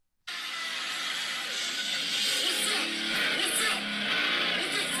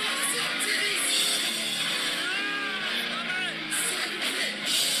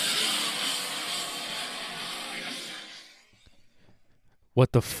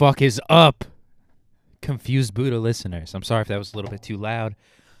What the fuck is up, confused Buddha listeners? I'm sorry if that was a little bit too loud.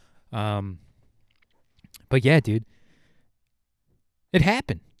 But yeah, dude, it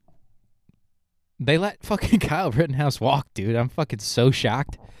happened. They let fucking Kyle Rittenhouse walk, dude. I'm fucking so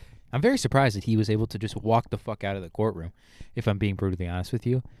shocked. I'm very surprised that he was able to just walk the fuck out of the courtroom, if I'm being brutally honest with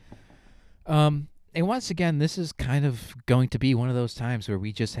you. And once again, this is kind of going to be one of those times where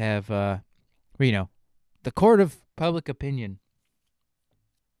we just have, the court of public opinion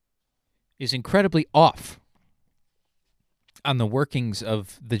is incredibly off on the workings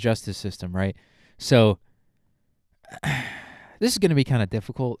of the justice system, right? So this is going to be kind of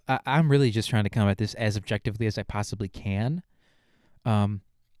difficult. I'm really just trying to come at this as objectively as I possibly can.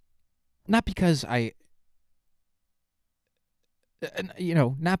 Not because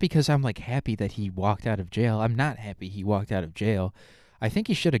not because I'm like happy that he walked out of jail. I'm not happy he walked out of jail. I think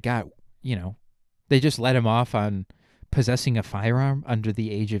he should have got, they just let him off on possessing a firearm under the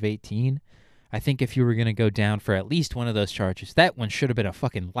age of 18. I think if you were going to go down for at least one of those charges, that one should have been a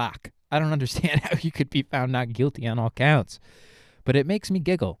fucking lock. I don't understand how you could be found not guilty on all counts. But it makes me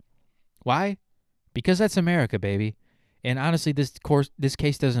giggle. Why? Because that's America, baby. And honestly, this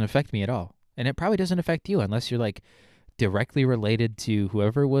case doesn't affect me at all. And it probably doesn't affect you unless you're like directly related to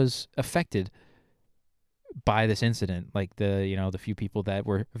whoever was affected by this incident. Like the few people that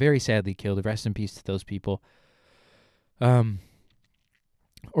were very sadly killed. Rest in peace to those people.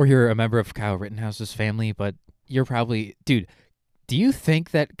 Or you're a member of Kyle Rittenhouse's family, but you're probably... Dude, do you think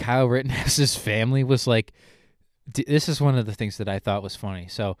that Kyle Rittenhouse's family was like... This is one of the things that I thought was funny.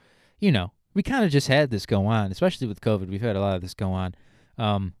 So, we kind of just had this go on, especially with COVID. We've had a lot of this go on.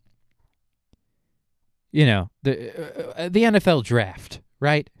 The NFL draft,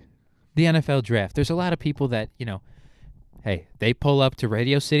 right? The NFL draft. There's a lot of people that, hey, they pull up to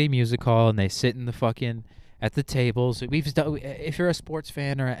Radio City Music Hall and they sit in the fucking... at the tables. If you're a sports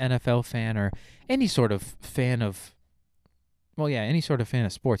fan or an NFL fan or any sort of fan of, any sort of fan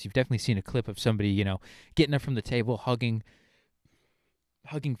of sports, you've definitely seen a clip of somebody, getting up from the table, hugging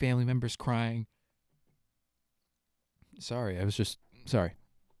family members, crying. Sorry. A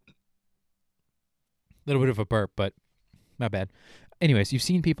little bit of a burp, but not bad. Anyways, you've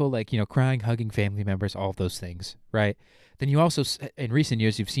seen people like, crying, hugging family members, all of those things, right? Then you also, in recent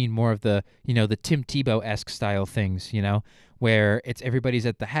years, you've seen more of the, the Tim Tebow-esque style things, where it's everybody's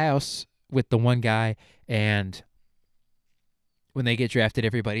at the house with the one guy, and when they get drafted,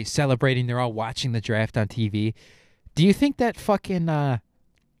 everybody's celebrating. They're all watching the draft on TV. Do you think that fucking Kyle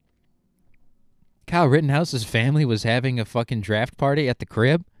Rittenhouse's family was having a fucking draft party at the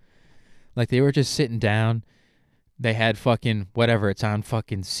crib? Like they were just sitting down. They had fucking whatever. It's on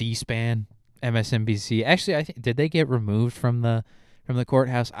fucking C-SPAN, MSNBC. Actually, I think did they get removed from the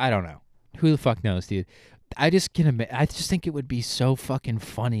courthouse? I don't know. Who the fuck knows, dude? I just think it would be so fucking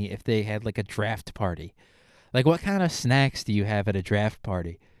funny if they had like a draft party. Like, what kind of snacks do you have at a draft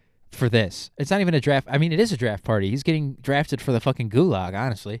party for this? It's not even a draft. I mean, it is a draft party. He's getting drafted for the fucking gulag,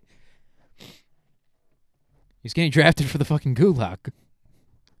 honestly. He's getting drafted for the fucking gulag.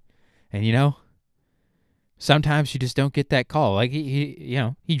 And, sometimes you just don't get that call. Like,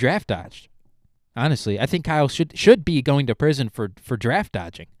 he draft dodged. Honestly, I think Kyle should be going to prison for draft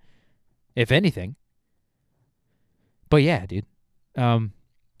dodging, if anything. But yeah, dude. I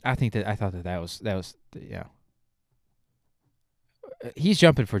thought that was he's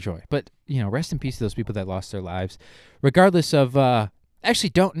jumping for joy. But, rest in peace to those people that lost their lives. Regardless of,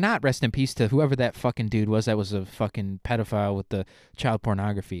 actually, not rest in peace to whoever that fucking dude was that was a fucking pedophile with the child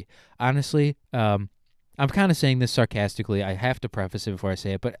pornography. Honestly, I'm kind of saying this sarcastically. I have to preface it before I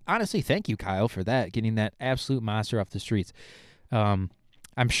say it. But honestly, thank you, Kyle, for that, getting that absolute monster off the streets. I'm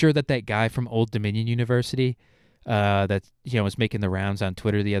sure that guy from Old Dominion University that, was making the rounds on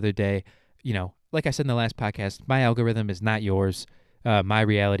Twitter the other day, like I said in the last podcast, my algorithm is not yours. My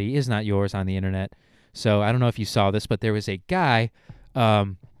reality is not yours on the internet. So I don't know if you saw this, but there was a guy. Let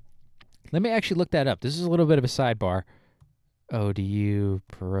me actually look that up. This is a little bit of a sidebar. ODU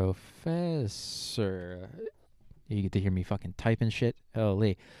professor. You get to hear me fucking typing shit.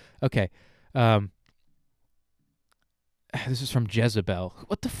 Holy. Okay. This is from Jezebel.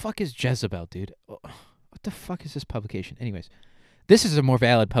 What the fuck is Jezebel, dude? What the fuck is this publication? Anyways, this is a more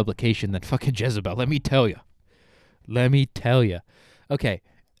valid publication than fucking Jezebel. Let me tell you. Okay.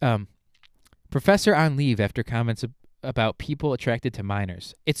 Professor on leave after comments about people attracted to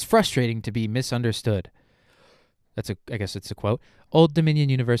minors. It's frustrating to be misunderstood. I guess it's a quote. Old Dominion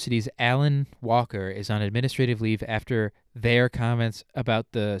University's Alan Walker is on administrative leave after their comments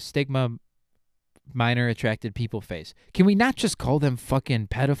about the stigma minor attracted people face. Can we not just call them fucking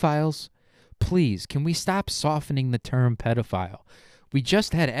pedophiles? Please, can we stop softening the term pedophile? We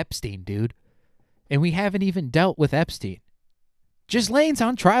just had Epstein, dude. And we haven't even dealt with Epstein. Ghislaine's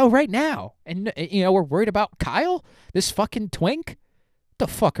on trial right now. And, we're worried about Kyle? This fucking twink? What the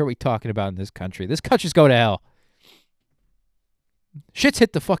fuck are we talking about in this country? This country's go to hell. Shit's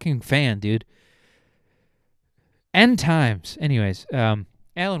hit the fucking fan, dude. End times. Anyways,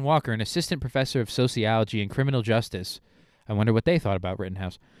 Alan Walker, an assistant professor of sociology and criminal justice. I wonder what they thought about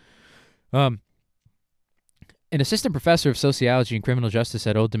Rittenhouse. An assistant professor of sociology and criminal justice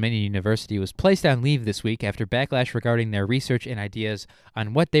at Old Dominion University was placed on leave this week after backlash regarding their research and ideas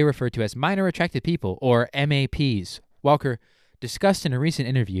on what they refer to as minor attracted people, or MAPs. Walker discussed in a recent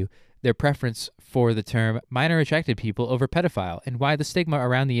interview their preference for the term minor attracted people over pedophile and why the stigma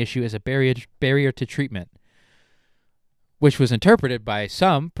around the issue is a barrier to treatment, which was interpreted by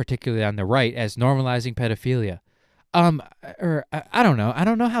some, particularly on the right, as normalizing pedophilia. I don't know. I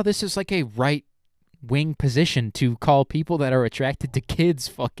don't know how this is like a right-wing position to call people that are attracted to kids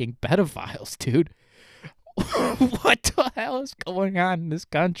fucking pedophiles, dude. What the hell is going on in this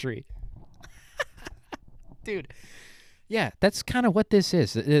country? Dude. Yeah, that's kind of what this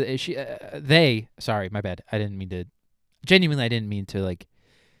is. Sorry, my bad. I didn't mean to like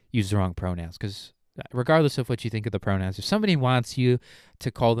use the wrong pronouns, because regardless of what you think of the pronouns, if somebody wants you to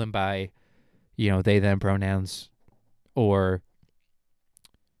call them by, they, them pronouns, or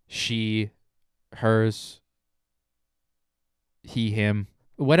she, hers, he, him,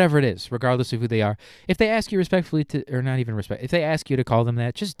 whatever it is, regardless of who they are, if they ask you respectfully or not even respect, if they ask you to call them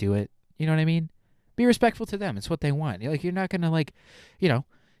that, just do it. You know what I mean? Be respectful to them. It's what they want. Like, you're not going to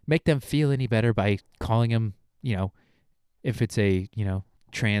make them feel any better by calling them, if it's a,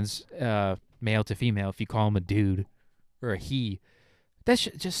 trans male to female, if you call him a dude or a he,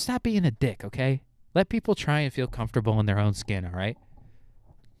 just stop being a dick, okay? Let people try and feel comfortable in their own skin, all right?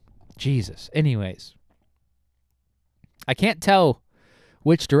 Jesus. Anyways, I can't tell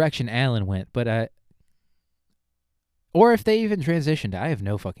which direction Alan went, but or if they even transitioned. I have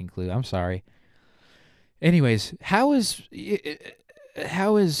no fucking clue. I'm sorry. Anyways, how is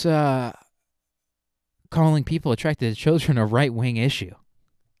calling people attracted to children a right-wing issue,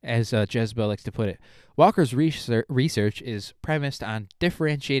 as Jezebel likes to put it? Walker's research is premised on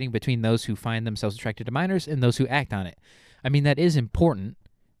differentiating between those who find themselves attracted to minors and those who act on it. I mean, that is important,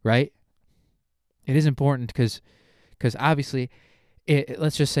 right? It is important because obviously,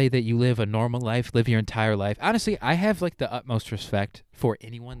 let's just say that you live a normal life, live your entire life. Honestly, I have like the utmost respect for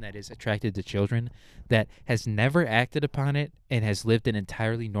anyone that is attracted to children that has never acted upon it and has lived an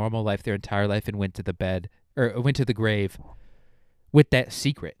entirely normal life their entire life and went to the grave with that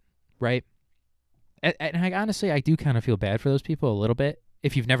secret, right? And honestly, I do kind of feel bad for those people a little bit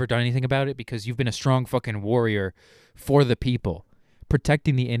if you've never done anything about it, because you've been a strong fucking warrior for the people,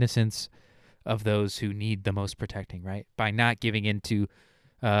 protecting the innocence of those who need the most protecting, right? By not giving into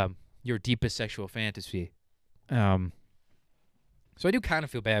your deepest sexual fantasy. So I do kind of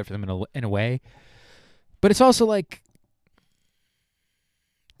feel bad for them in a way, but it's also like,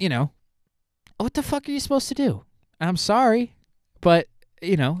 what the fuck are you supposed to do? I'm sorry, but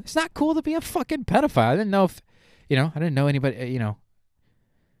it's not cool to be a fucking pedophile. I didn't know if, I didn't know anybody,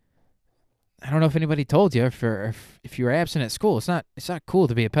 I don't know if anybody told you if you were absent at school. It's not cool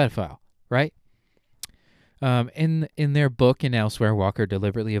to be a pedophile, right? In their book and elsewhere, Walker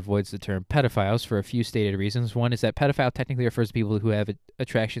deliberately avoids the term pedophiles for a few stated reasons. One is that pedophile technically refers to people who have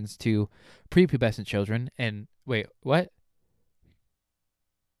attractions to prepubescent children. And wait, what?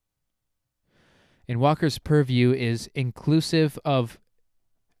 In Walker's purview is inclusive of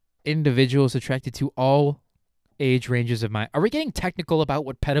individuals attracted to all age ranges of mind. Are we getting technical about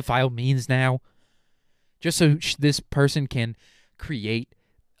what pedophile means now? Just so this person can create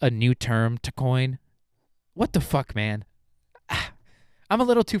a new term to coin? What the fuck, man? I'm a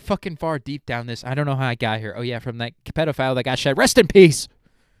little too fucking far deep down this. I don't know how I got here. Oh, yeah, from that pedophile that got shot. Rest in peace.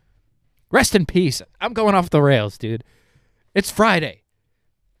 Rest in peace. I'm going off the rails, dude. It's Friday.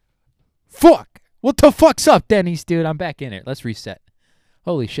 Fuck. What the fuck's up, Denny's, dude? I'm back in it. Let's reset.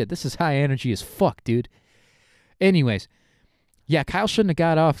 Holy shit, this is high energy as fuck, dude. Anyways, yeah, Kyle shouldn't have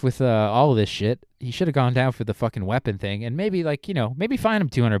got off with all of this shit. He should have gone down for the fucking weapon thing and maybe, maybe fine him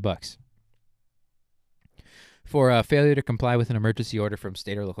 $200 for failure to comply with an emergency order from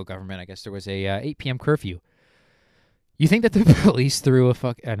state or local government. I guess there was a 8 p.m. curfew. You think that the police threw a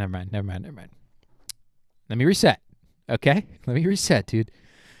fuck... never mind. Let me reset, okay? Let me reset, dude.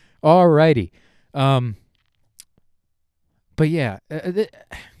 Alrighty. But yeah,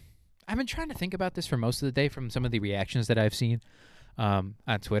 I've been trying to think about this for most of the day from some of the reactions that I've seen on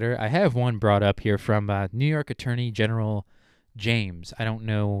Twitter. I have one brought up here from New York Attorney General James. I don't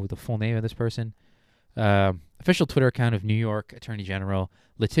know the full name of this person. official Twitter account of New York Attorney General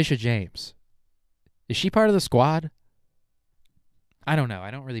Letitia James. Is she part of the squad? I don't know. I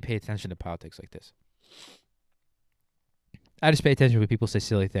don't really pay attention to politics like this. I just pay attention when people say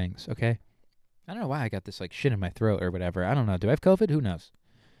silly things, okay? I don't know why I got this like shit in my throat or whatever. I don't know. Do I have COVID? Who knows?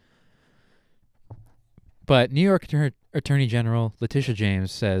 But New York Attorney General Letitia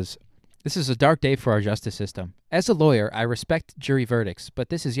James says, "This is a dark day for our justice system. As a lawyer, I respect jury verdicts, but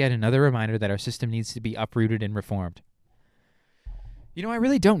this is yet another reminder that our system needs to be uprooted and reformed." You know, I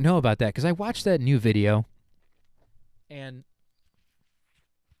really don't know about that because I watched that new video and,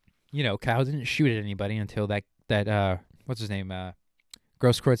 you know, Kyle didn't shoot at anybody until that what's his name?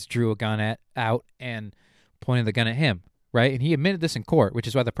 Grosskreutz drew a gun out and pointed the gun at him, right? And he admitted this in court, which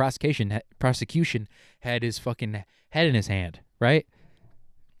is why the prosecution had his fucking head in his hand, right?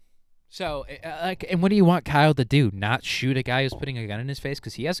 So, and what do you want Kyle to do? Not shoot a guy who's putting a gun in his face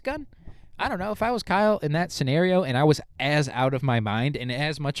because he has a gun? I don't know. If I was Kyle in that scenario and I was as out of my mind and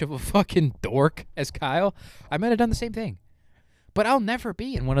as much of a fucking dork as Kyle, I might have done the same thing. But I'll never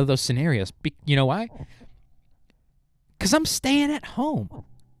be in one of those scenarios. You know why? Because I'm staying at home,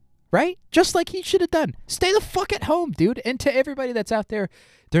 right? Just like he should have done. Stay the fuck at home, dude. And to everybody that's out there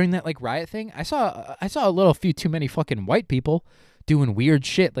during that like riot thing, I saw a few too many fucking white people doing weird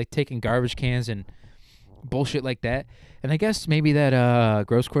shit, like taking garbage cans and bullshit like that. And I guess maybe that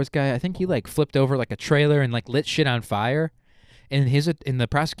Grosskreutz guy, I think he like flipped over like a trailer and like lit shit on fire. And the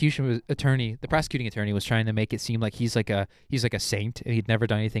prosecuting attorney was trying to make it seem like he's like a saint and he'd never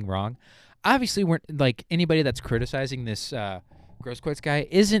done anything wrong. Obviously, we're like anybody that's criticizing this Grosskreutz guy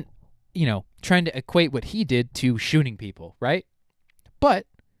isn't, you know, trying to equate what he did to shooting people, right? But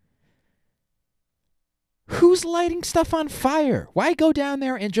who's lighting stuff on fire? Why go down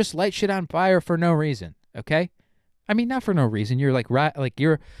there and just light shit on fire for no reason? Okay, I mean, not for no reason. You're like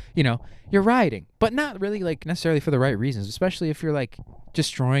you're rioting, but not really like necessarily for the right reasons. Especially if you're like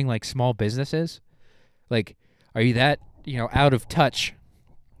destroying like small businesses. Like, are you that out of touch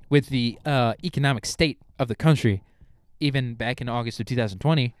with the economic state of the country, even back in August of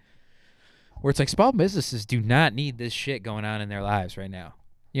 2020, where it's like small businesses do not need this shit going on in their lives right now.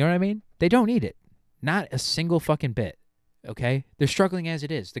 You know what I mean? They don't need it. Not a single fucking bit. Okay? They're struggling as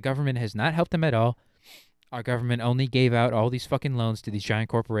it is. The government has not helped them at all. Our government only gave out all these fucking loans to these giant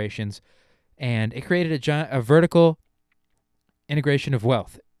corporations, and it created a vertical integration of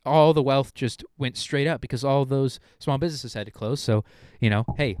wealth. All the wealth just went straight up because all those small businesses had to close. So,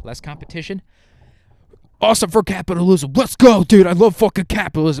 hey, less competition. Awesome for capitalism. Let's go, dude. I love fucking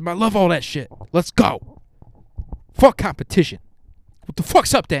capitalism. I love all that shit. Let's go. Fuck competition. What the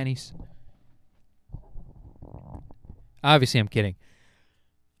fuck's up, Danny's? Obviously, I'm kidding.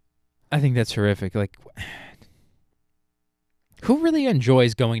 I think that's horrific. Like, who really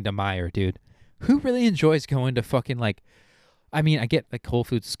enjoys going to Meijer, dude? Who really enjoys going to fucking like... I mean, I get like Whole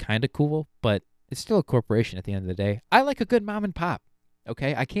Foods is kind of cool, but it's still a corporation at the end of the day. I like a good mom and pop.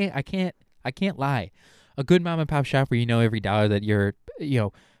 Okay, I can't lie. A good mom and pop shop where every dollar that you're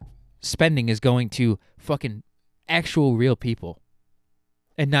spending is going to fucking actual real people,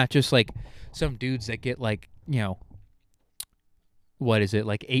 and not just like some dudes that get like what is it,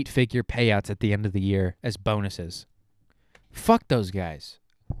 like 8-figure payouts at the end of the year as bonuses. Fuck those guys.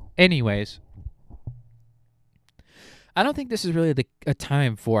 Anyways. I don't think this is really a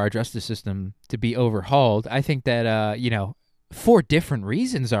time for our justice system to be overhauled. I think that, for different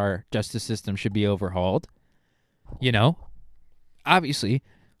reasons our justice system should be overhauled. Obviously,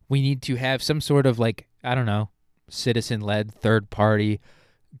 we need to have some sort of citizen-led third-party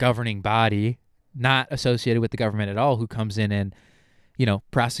governing body not associated with the government at all who comes in and,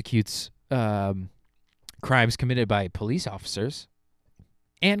 prosecutes crimes committed by police officers.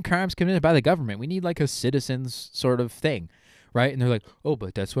 And crimes committed by the government. We need like a citizens sort of thing, right? And they're like, oh,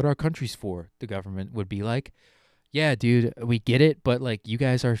 but that's what our country's for. The government would be like, yeah, dude, we get it, but like you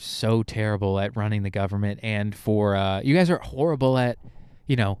guys are so terrible at running the government, and you guys are horrible at,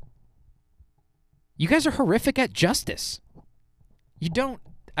 you guys are horrific at justice.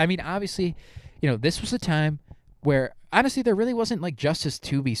 Obviously, this was a time where honestly there really wasn't like justice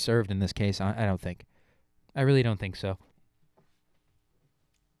to be served in this case. I don't think. I really don't think so.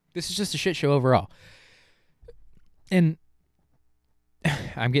 This is just a shit show overall. And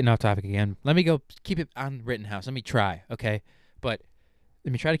I'm getting off topic again. Let me go keep it on Rittenhouse. Let me try, okay? But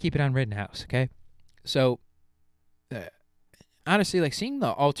let me try to keep it on Rittenhouse, okay? So, honestly, like seeing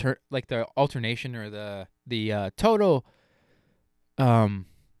the alternation or the total,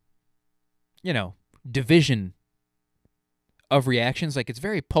 division of reactions, like it's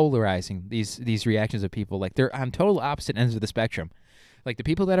very polarizing. These reactions of people, like they're on total opposite ends of the spectrum. Like, the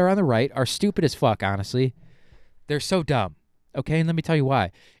people that are on the right are stupid as fuck, honestly. They're so dumb. Okay, and let me tell you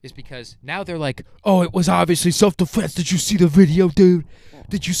why. Is because now they're like, oh, it was obviously self-defense. Did you see the video, dude?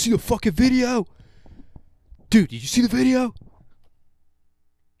 Did you see the fucking video? Dude, did you see the video?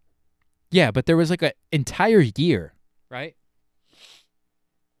 Yeah, but there was like an entire year, right?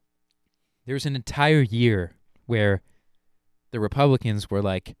 There was an entire year where the Republicans were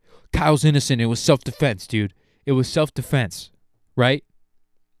like, Kyle's innocent. It was self-defense, dude. It was self-defense, right?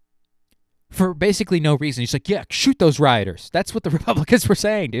 For basically no reason. He's like, yeah, shoot those rioters. That's what the Republicans were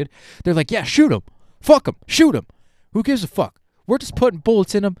saying, dude. They're like, yeah, shoot them. Fuck them. Shoot them. Who gives a fuck? We're just putting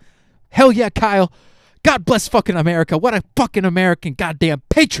bullets in them. Hell yeah, Kyle. God bless fucking America. What a fucking American goddamn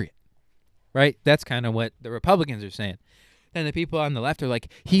patriot. Right? That's kind of what the Republicans are saying. Then the people on the left are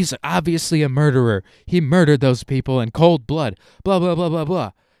like, he's obviously a murderer. He murdered those people in cold blood. Blah, blah, blah, blah,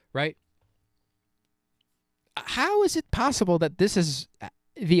 blah. Right? How is it possible that this is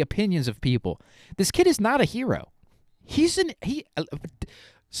the opinions of people? This kid is not a hero.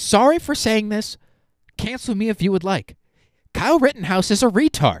 Sorry for saying this. Cancel me if you would like. Kyle Rittenhouse is a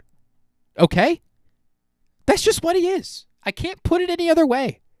retard. Okay? That's just what he is. I can't put it any other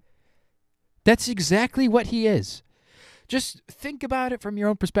way. That's exactly what he is. Just think about it from your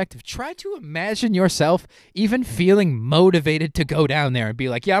own perspective. Try to imagine yourself even feeling motivated to go down there and be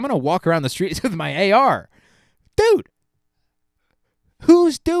like, yeah, I'm going to walk around the streets with my AR. Dude,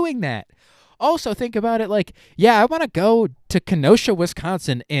 who's doing that? Also, think about it like, yeah, I want to go to Kenosha,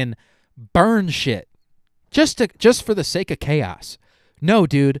 Wisconsin and burn shit just for the sake of chaos. No,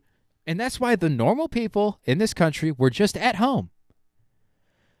 dude. And that's why the normal people in this country were just at home.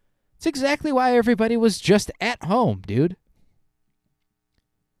 It's exactly why everybody was just at home, dude.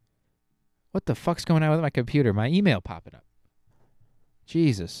 What the fuck's going on with my computer? My email popping up.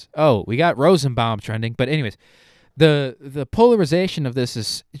 Jesus. Oh, we got Rosenbaum trending. But anyways, the polarization of this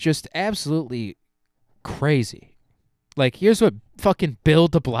is just absolutely crazy. Like, here's what fucking Bill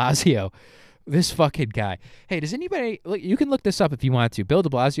de Blasio, this fucking guy. Hey, does anybody, look, you can look this up if you want to. Bill de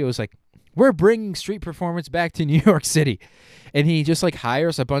Blasio is like, we're bringing street performance back to New York City. And he just like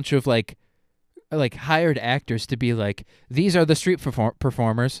hires a bunch of like hired actors to be like, these are the street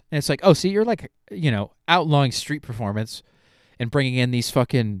performers. And it's like, oh, see, you're like, outlawing street performance and bringing in these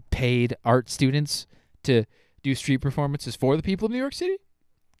fucking paid art students to do street performances for the people of New York City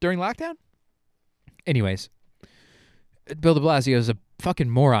during lockdown. Anyways, Bill de Blasio is a fucking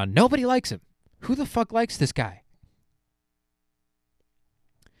moron. Nobody likes him. Who the fuck likes this guy?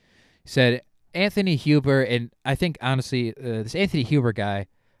 He said Anthony Huber, and I think, honestly, this Anthony Huber guy,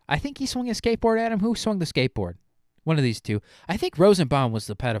 I think he swung a skateboard at him. Who swung the skateboard? One of these two. I think Rosenbaum was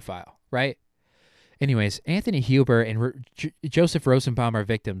the pedophile, right? Anyways, Anthony Huber and Joseph Rosenbaum are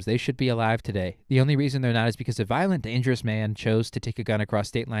victims. They should be alive today. The only reason they're not is because a violent, dangerous man chose to take a gun across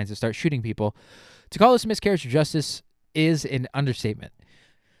state lines and start shooting people. To call this a miscarriage of justice is an understatement.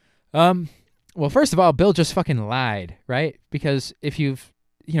 Well, first of all, Bill just fucking lied, right? Because if you've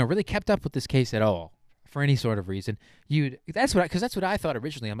really kept up with this case at all, for any sort of reason, that's what I thought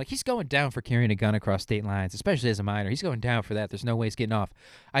originally. I'm like, he's going down for carrying a gun across state lines, especially as a minor. He's going down for that. There's no way he's getting off.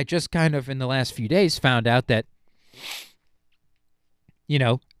 I just kind of in the last few days found out that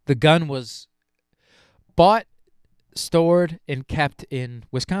the gun was bought, stored, and kept in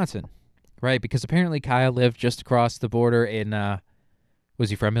Wisconsin, right? Because apparently Kyle lived just across the border in was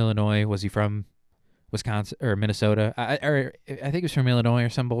he from Illinois? Was he from Wisconsin or Minnesota? I think he was from Illinois or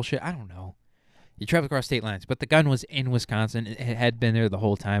some bullshit. I don't know. He traveled across state lines, but the gun was in Wisconsin. It had been there the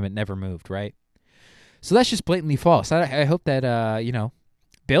whole time. It never moved, right? So that's just blatantly false. I hope that,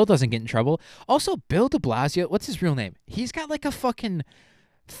 Bill doesn't get in trouble. Also, Bill de Blasio, what's his real name? He's got like a fucking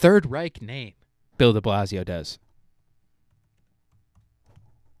Third Reich name. Bill de Blasio does.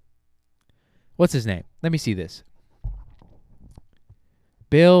 What's his name? Let me see this.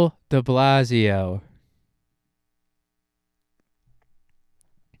 Bill de Blasio.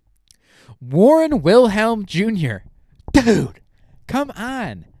 Warren Wilhelm Jr. Dude, come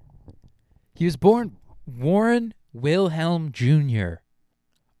on. He was born Warren Wilhelm Jr.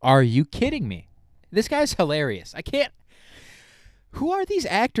 Are you kidding me? This guy's hilarious. I can't. Who are these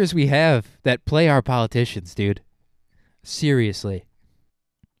actors we have that play our politicians, dude? Seriously.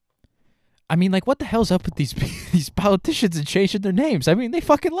 I mean, like, what the hell's up with these politicians and changing their names? I mean, they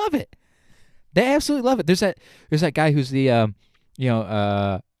fucking love it. They absolutely love it. There's that guy who's the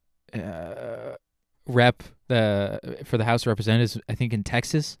rep for the House of Representatives, I think in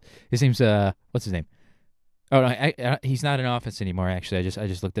Texas. His name's what's his name? Oh no, he's not in office anymore. Actually, I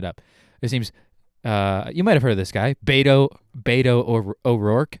just looked it up. His name's you might have heard of this guy, Beto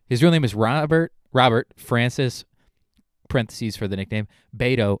O'Rourke. His real name is Robert Francis (parentheses for the nickname)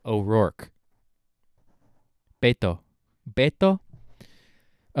 Beto O'Rourke. Beto. Beto?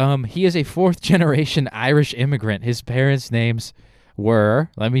 He is a fourth-generation Irish immigrant. His parents' names were,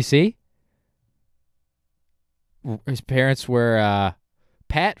 let me see. His parents were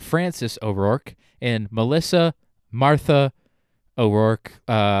Pat Francis O'Rourke and Melissa Martha O'Rourke,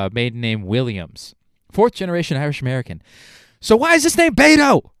 maiden name Williams. Fourth-generation Irish-American. So why is his name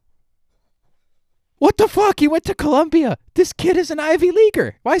Beto? What the fuck? He went to Columbia. This kid is an Ivy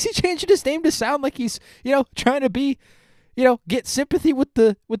Leaguer. Why is he changing his name to sound like he's, trying to be, get sympathy with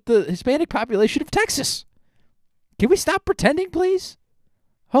the Hispanic population of Texas? Can we stop pretending, please?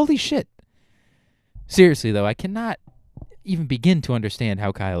 Holy shit. Seriously, though, I cannot even begin to understand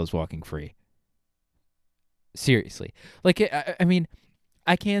how Kyle is walking free. Seriously. Like, I mean,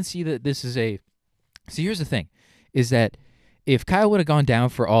 I can see that this is a... See, here's the thing, is that if Kyle would have gone down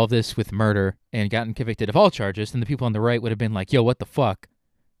for all this with murder and gotten convicted of all charges, then the people on the right would have been like, yo, what the fuck?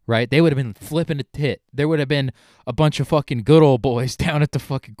 Right? They would have been flipping a tit. There would have been a bunch of fucking good old boys down at the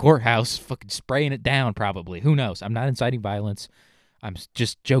fucking courthouse fucking spraying it down, probably. Who knows? I'm not inciting violence. I'm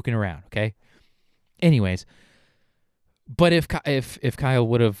just joking around, okay? Anyways, but if Kyle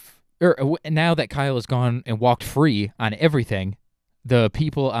would have, or now that Kyle has gone and walked free on everything, the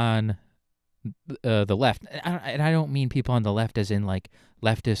people on the left, and I don't mean people on the left as in like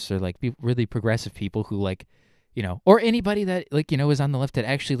leftists or like really progressive people who like, or anybody that like, is on the left that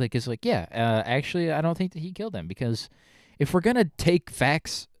actually like is like, yeah, actually I don't think that he killed them, because if we're gonna take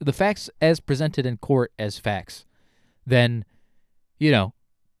the facts as presented in court as facts, then,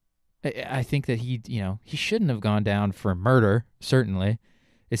 I think that he shouldn't have gone down for murder, certainly.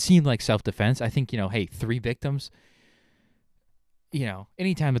 It seemed like self-defense. I think, hey, 3 victims,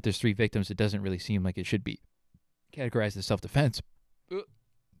 anytime that there's 3 victims, it doesn't really seem like it should be categorized as self-defense.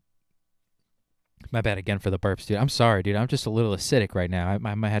 My bad again for the burps, dude. I'm sorry, dude. I'm just a little acidic right now.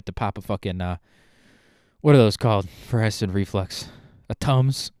 I might have to pop a fucking, what are those called for acid reflux? A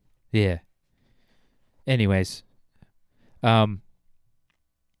Tums? Yeah. Anyways,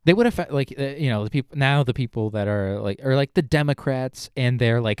 they would have like the people that are like the Democrats and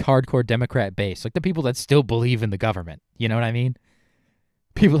their like hardcore Democrat base, like the people that still believe in the government. You know what I mean?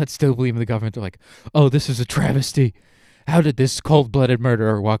 People that still believe in the government are like, oh, this is a travesty. How did this cold-blooded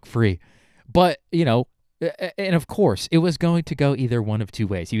murderer walk free? But and of course, it was going to go either one of 2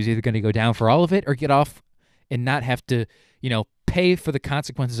 ways. He was either going to go down for all of it or get off and not have to pay for the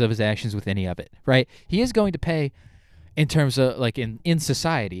consequences of his actions with any of it. Right? He is going to pay. In terms of like in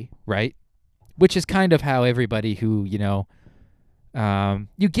society, right? Which is kind of how everybody who you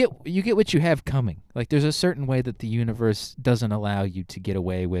get what you have coming. Like there's a certain way that the universe doesn't allow you to get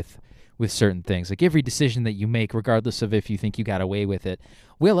away with certain things. Like every decision that you make, regardless of if you think you got away with it,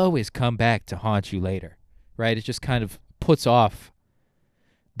 will always come back to haunt you later, right? It just kind of puts off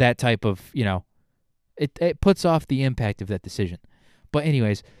that type of it puts off the impact of that decision. But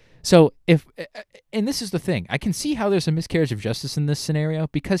anyways. So and this is the thing, I can see how there's a miscarriage of justice in this scenario,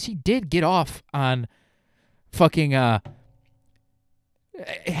 because he did get off on fucking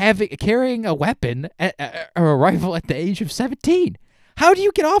carrying a weapon or a rifle at the age of 17. How do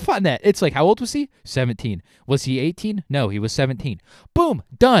you get off on that? It's like, how old was he? 17. Was he 18? No, he was 17. Boom,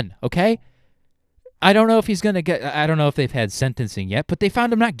 done. Okay. I don't know if he's gonna get. I don't know if they've had sentencing yet, but they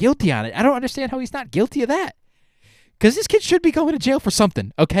found him not guilty on it. I don't understand how he's not guilty of that. Because this kid should be going to jail for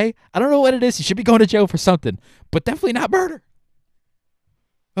something, okay? I don't know what it is. He should be going to jail for something, but definitely not murder.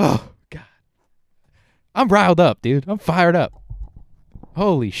 Oh, God. I'm riled up, dude. I'm fired up.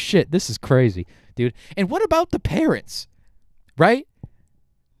 Holy shit, this is crazy, dude. And what about the parents, right?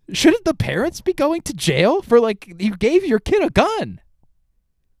 Shouldn't the parents be going to jail for, like, you gave your kid a gun?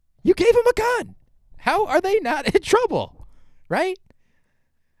 You gave him a gun. How are they not in trouble, right?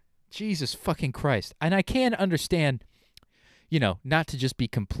 Jesus fucking Christ. And I can understand, not to just be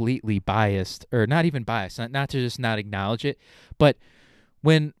completely biased, or not even biased, not to just not acknowledge it, but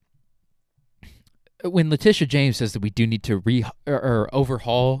when Letitia James says that we do need to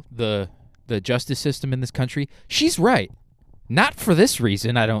overhaul the justice system in this country, she's right. Not for this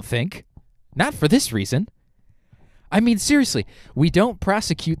reason, I don't think. Not for this reason. I mean, seriously, we don't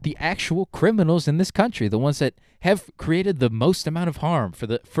prosecute the actual criminals in this country, the ones that have created the most amount of harm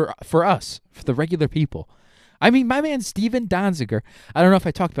for us, for the regular people. I mean, my man Steven Donziger, I don't know if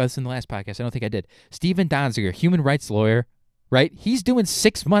I talked about this in the last podcast. I don't think I did. Steven Donziger, human rights lawyer, right? He's doing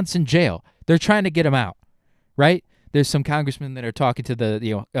 6 months in jail. They're trying to get him out, right? There's some congressmen that are talking to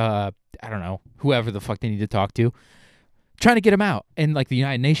the I don't know, whoever the fuck they need to talk to, trying to get him out. And like the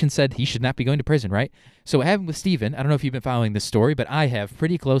United Nations said, he should not be going to prison, right? So what happened with Steven, I don't know if you've been following this story, but I have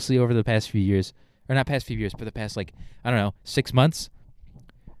pretty closely over the past few years, or not past few years, but the past, 6 months.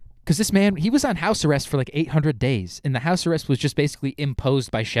 Because this man, he was on house arrest for like 800 days, and the house arrest was just basically imposed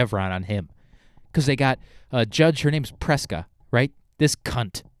by Chevron on him. Because they got a judge, her name's Preska, right? This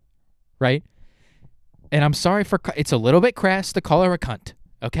cunt, right? And I'm sorry for, it's a little bit crass to call her a cunt,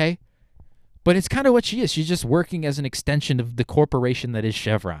 okay? But it's kind of what she is. She's just working as an extension of the corporation that is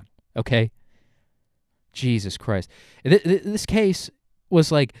Chevron, okay? Jesus Christ. This case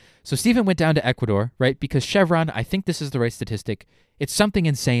was like, so Stephen went down to Ecuador, right? Because Chevron, I think this is the right statistic. It's something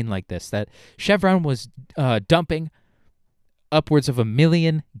insane like this, that Chevron was dumping upwards of 1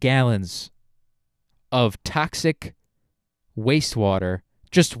 million gallons of toxic wastewater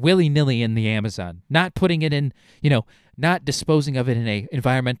just willy-nilly in the Amazon, not putting it in, not disposing of it in a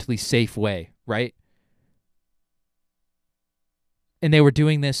environmentally safe way, right? And they were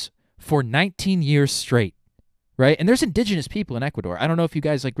doing this for 19 years straight, right? And there's indigenous people in Ecuador. I don't know if you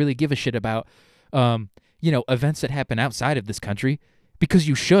guys really give a shit about, events that happen outside of this country, because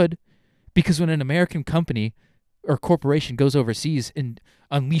you should. Because when an American company or corporation goes overseas and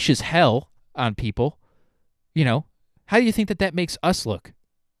unleashes hell on people, how do you think that makes us look?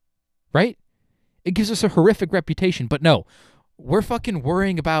 Right? It gives us a horrific reputation. But no, we're fucking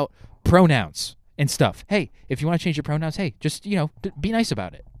worrying about pronouns and stuff. Hey, if you want to change your pronouns, hey, just, be nice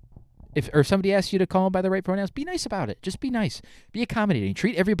about it. Or if somebody asks you to call them by the right pronouns, be nice about it. Just be nice. Be accommodating.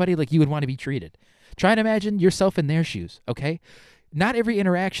 Treat everybody like you would want to be treated. Try and imagine yourself in their shoes, okay? Not every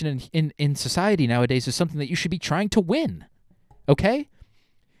interaction in society nowadays is something that you should be trying to win, okay?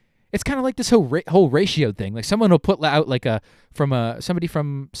 It's kind of like this whole ratio thing. Like someone will put out somebody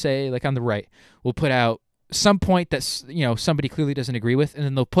from, say, like on the right will put out some point that's, somebody clearly doesn't agree with, and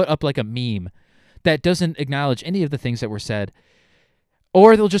then they'll put up like a meme that doesn't acknowledge any of the things that were said.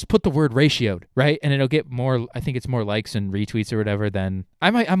 Or they'll just put the word ratioed, right? And it'll get more, I think it's more likes and retweets or whatever than,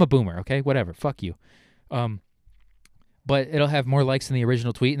 I'm a boomer, okay? Whatever, fuck you. But it'll have more likes than the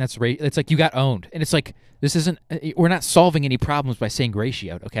original tweet, and it's like you got owned. And it's like, we're not solving any problems by saying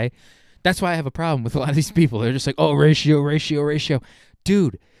ratioed, okay? That's why I have a problem with a lot of these people. They're just like, oh, ratio.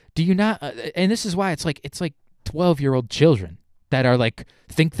 Dude, do you not, and this is why it's like 12-year-old children that are like,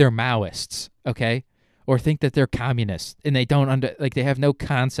 think they're Maoists, okay? Or think that they're communists, and they don't they have no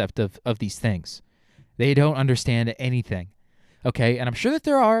concept of these things. They don't understand anything, okay? And I'm sure that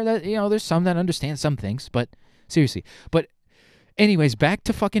there's some that understand some things, but seriously. But anyways, back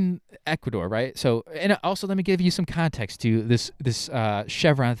to fucking Ecuador, right? So, and also let me give you some context to this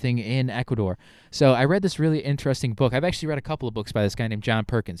Chevron thing in Ecuador. So I read this really interesting book. I've actually read a couple of books by this guy named John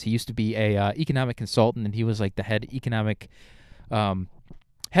Perkins. He used to be a economic consultant, and he was like the head economic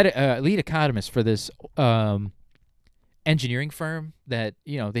lead economist for this engineering firm that,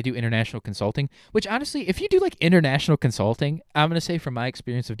 they do international consulting, which honestly, if you do like international consulting, I'm going to say from my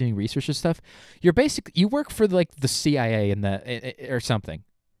experience of doing research and stuff, you work for like the CIA or something.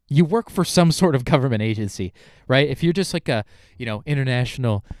 You work for some sort of government agency, right? If you're just like a,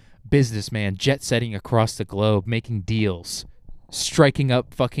 international businessman jet setting across the globe, making deals, striking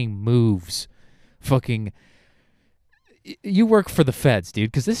up fucking moves, you work for the feds,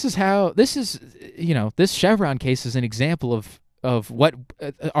 dude, because this Chevron case is an example of what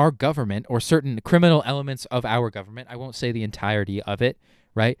our government, or certain criminal elements of our government, I won't say the entirety of it,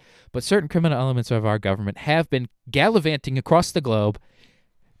 right, but certain criminal elements of our government have been gallivanting across the globe,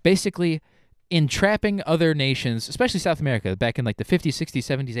 basically entrapping other nations, especially South America, back in like the 50s, 60s,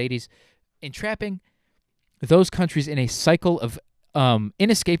 70s, 80s, entrapping those countries in a cycle of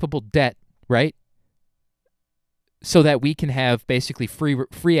inescapable debt, right? So that we can have basically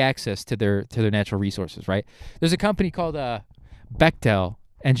free access to their natural resources, right? There's a company called Bechtel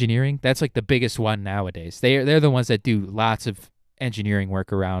Engineering. That's like the biggest one nowadays. They're the ones that do lots of engineering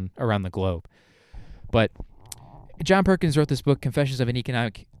work around the globe. But John Perkins wrote this book, Confessions of an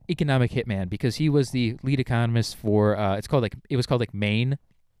Economic Hitman, because he was the lead economist for it was called Maine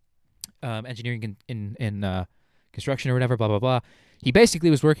Engineering in Construction or whatever, blah blah blah. He basically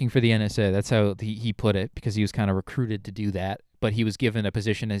was working for the NSA. That's how he put it, because he was kind of recruited to do that. But he was given a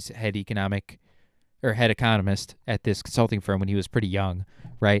position as head economist at this consulting firm when he was pretty young,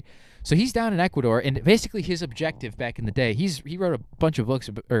 right? So he's down in Ecuador, and basically his objective back in the day, he wrote a bunch of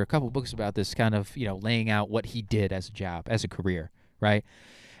books, or a couple of books about this, kind of, laying out what he did as a job, as a career, right?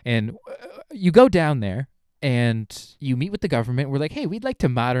 And you go down there, and you meet with the government. We're like, hey, we'd like to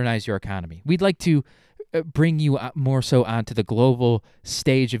modernize your economy. We'd like to bring you more so onto the global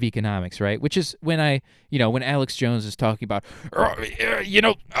stage of economics, right? Which is when when Alex Jones is talking about,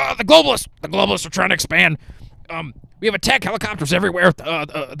 the globalists are trying to expand. We have attack helicopters everywhere.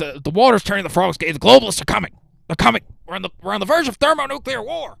 The water's turning the frogs gay. The globalists are coming. They're coming. We're on the verge of thermonuclear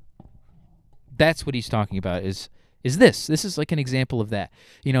war. That's what he's talking about, is is this. This is like an example of that.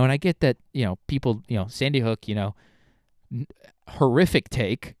 And I get that, people, Sandy Hook, horrific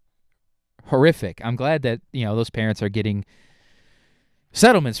take. Horrific. I'm glad that, those parents are getting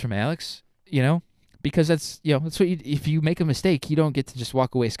settlements from Alex, because that's what if you make a mistake, you don't get to just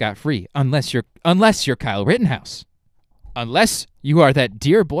walk away scot-free unless you're Kyle Rittenhouse. Unless you are that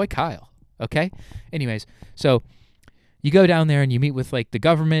dear boy Kyle, okay? Anyways, so you go down there and you meet with like the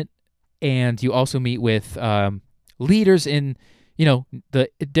government, and you also meet with leaders in the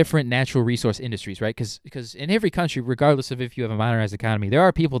different natural resource industries, right? Because in every country, regardless of if you have a modernized economy, there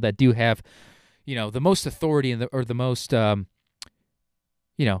are people that do have the most authority or the most they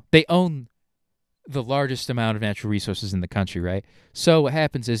own the largest amount of natural resources in the country, right? So what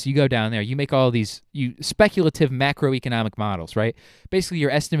happens is you go down there, you make all these speculative macroeconomic models, right? Basically,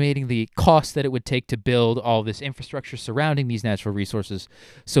 you're estimating the cost that it would take to build all this infrastructure surrounding these natural resources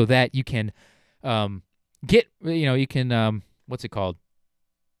so that you can what's it called?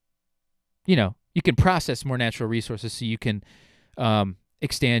 You can process more natural resources so you can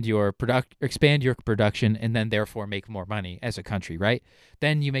expand your production, and then therefore make more money as a country, right?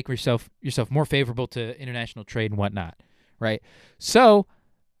 Then you make yourself more favorable to international trade and whatnot, right? So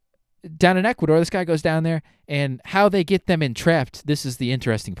down in Ecuador, this guy goes down there, and how they get them entrapped, this is the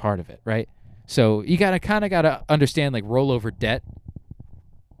interesting part of it, right? So you gotta understand like rollover debt.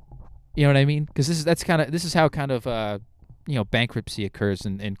 You know what I mean? Because this is how bankruptcy occurs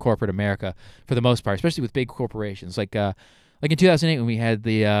in corporate America for the most part, especially with big corporations. Like in 2008 when we had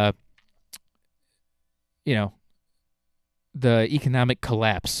the economic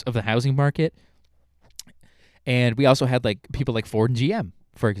collapse of the housing market, and we also had like people like Ford and GM,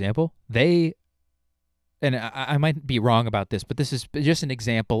 for example. I might be wrong about this, but this is just an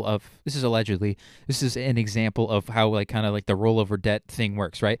example of, this is an example of how like kind of like the rollover debt thing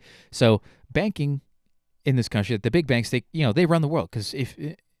works, right? So banking in this country, the big banks, they run the world, because if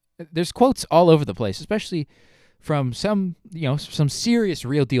there's quotes all over the place, especially from some serious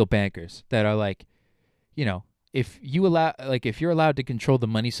real deal bankers that are like, if you're allowed to control the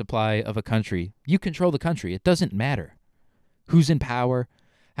money supply of a country, you control the country. It doesn't matter who's in power,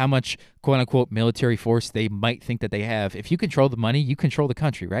 how much quote unquote military force they might think that they have. If you control the money, you control the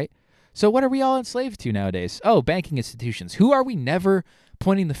country, right? So what are we all enslaved to nowadays? Oh, banking institutions. Who are we never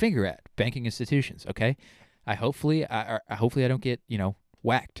pointing the finger at? Banking institutions, okay? Hopefully I don't get,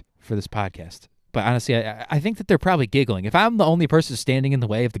 whacked for this podcast. But honestly, I think that they're probably giggling. If I'm the only person standing in the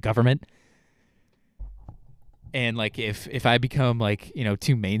way of the government, and like if I become like,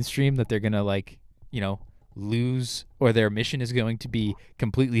 too mainstream, that they're going to like, lose, or their mission is going to be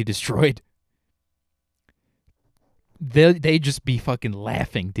completely destroyed, they'd just be fucking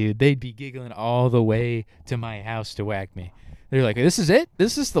laughing, dude. They'd be giggling all the way to my house to whack me. They're like, this is it?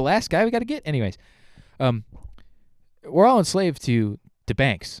 This is the last guy we got to get? Anyways, we're all enslaved to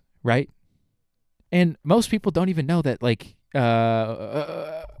banks, right? And most people don't even know that, like,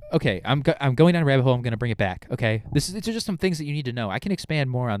 okay, I'm going down a rabbit hole. I'm going to bring it back, okay? It's just some things that you need to know. I can expand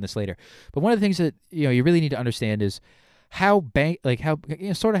more on this later. But one of the things that, you really need to understand is how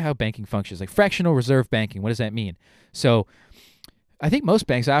banking functions, like fractional reserve banking. What does that mean? So I think most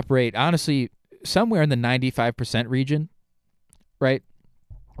banks operate, honestly, somewhere in the 95% region, right?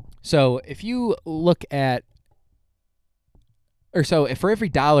 So if you look at, if for every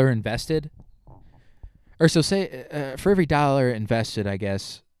dollar invested, for every dollar invested, I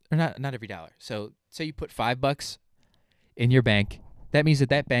guess, or not every dollar. So say you put $5 in your bank, that means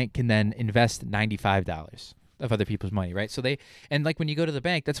that bank can then invest $95 of other people's money, right? So like when you go to the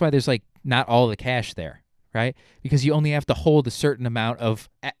bank, that's why there's like not all the cash there, right? Because you only have to hold a certain amount of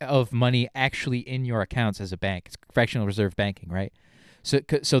money actually in your accounts as a bank. It's fractional reserve banking, right?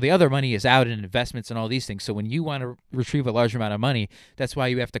 So the other money is out in investments and all these things. So when you want to retrieve a large amount of money, that's why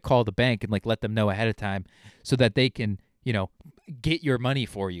you have to call the bank and like let them know ahead of time so that they can, get your money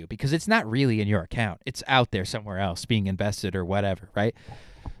for you, because it's not really in your account. It's out there somewhere else being invested or whatever, right?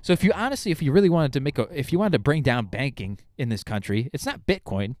 So if you really wanted to bring down banking in this country, it's not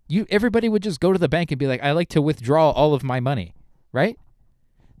Bitcoin. Everybody would just go to the bank and be like, I like to withdraw all of my money, right?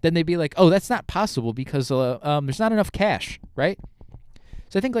 Then they'd be like, oh, that's not possible because there's not enough cash, right?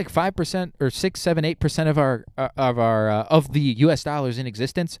 So I think like 5% or 6, 7, 8% of the U.S. dollars in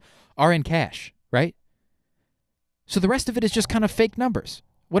existence are in cash, right? So the rest of it is just kind of fake numbers.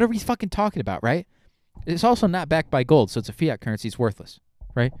 What are we fucking talking about, right? It's also not backed by gold, so it's a fiat currency. It's worthless,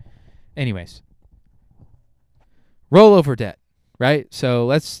 right? Anyways, rollover debt, right? So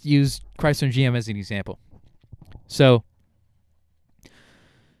let's use Chrysler and GM as an example. So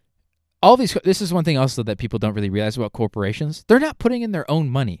all these, this is one thing also that people don't really realize about corporations. They're not putting in their own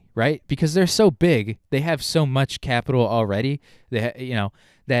money, right? Because they're so big, they have so much capital already,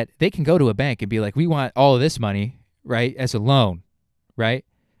 that they can go to a bank and be like, we want all of this money, right, as a loan, right?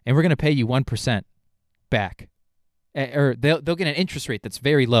 And we're going to pay you 1% back. Or they'll get an interest rate that's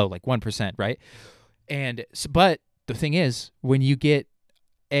very low, like 1%, right? But the thing is, when you get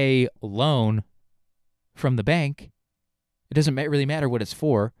a loan from the bank, it doesn't really matter what it's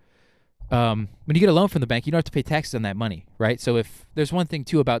for. When you get a loan from the bank, you don't have to pay taxes on that money, right? So if there's one thing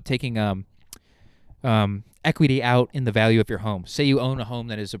too about taking equity out in the value of your home. Say you own a home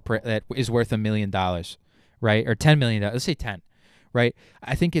that is worth $1 million, right, or $10 million. Let's say 10, right?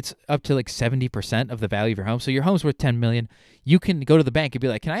 I think it's up to like 70% of the value of your home. So your home's worth $10 million. You can go to the bank and be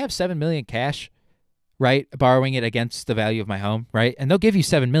like, "Can I have $7 million cash?" Right, borrowing it against the value of my home, right? And they'll give you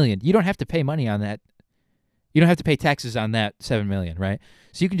 $7 million. You don't have to pay money on that. You don't have to pay taxes on that $7 million, right?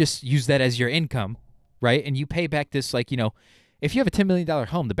 So you can just use that as your income, right? And you pay back this, like, if you have a $10 million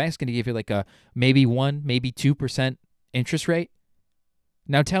home, the bank's going to give you like a maybe 1%, maybe 2% interest rate.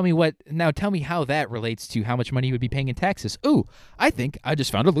 Now tell me how that relates to how much money you would be paying in taxes. Ooh, I think I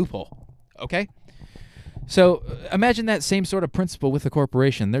just found a loophole. Okay? So imagine that same sort of principle with a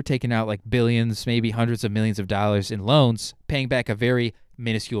corporation. They're taking out like billions, maybe hundreds of millions of dollars in loans, paying back a very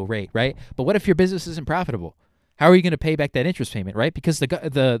minuscule rate, right? But what if your business isn't profitable? How are you going to pay back that interest payment, right? Because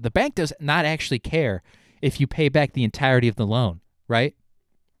the bank does not actually care if you pay back the entirety of the loan, right?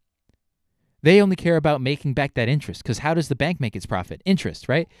 They only care about making back that interest, because how does the bank make its profit? Interest,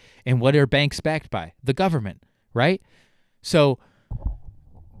 right? And what are banks backed by? The government, right? So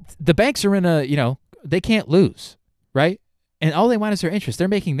the banks are in they can't lose, right? And all they want is their interest. They're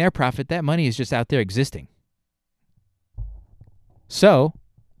making their profit. That money is just out there existing. So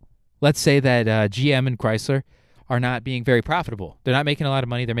let's say that GM and Chrysler are not being very profitable. They're not making a lot of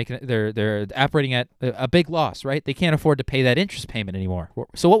money. They're operating at a big loss, right? They can't afford to pay that interest payment anymore.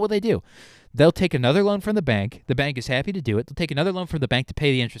 So what will they do? They'll take another loan from the bank. The bank is happy to do it. They'll take another loan from the bank to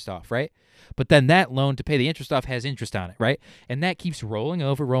pay the interest off, right? But then that loan to pay the interest off has interest on it, right? And that keeps rolling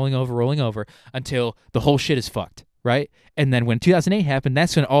over until the whole shit is fucked, right? And then when 2008 happened,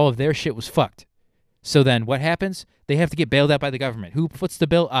 that's when all of their shit was fucked. So then what happens? They have to get bailed out by the government. Who foots the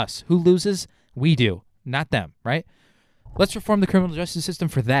bill? Us. Who loses? We do, not them, right? Let's reform the criminal justice system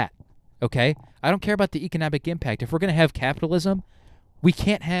for that, okay? I don't care about the economic impact. If we're going to have capitalism, we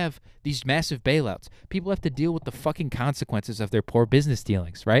can't have these massive bailouts. People have to deal with the fucking consequences of their poor business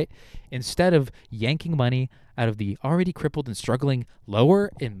dealings, right? Instead of yanking money out of the already crippled and struggling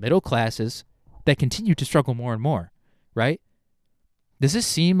lower and middle classes that continue to struggle more and more, right? Does this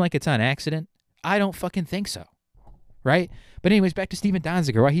seem like it's on accident? I don't fucking think so, right? But anyways, back to Steven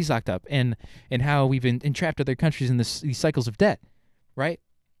Donziger, why he's locked up, and how we've entrapped other countries in these cycles of debt, right?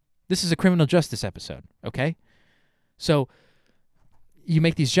 This is a criminal justice episode, okay? So you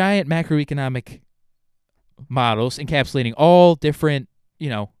make these giant macroeconomic models encapsulating all different,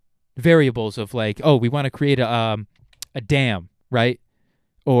 variables of like, oh, we want to create a dam, right?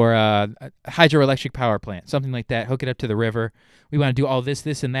 Or a hydroelectric power plant, something like that, hook it up to the river. We want to do all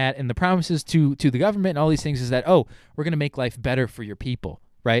this, and that. And the promises to the government and all these things is that, oh, we're going to make life better for your people,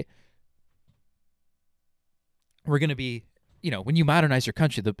 right? We're going to be, when you modernize your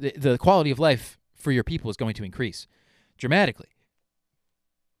country, the quality of life for your people is going to increase dramatically,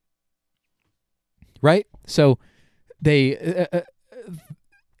 right? So they,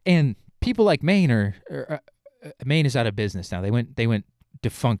 and people like Maine Maine is out of business now. They went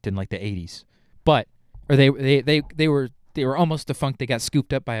defunct in like the 80s, they were almost defunct. They got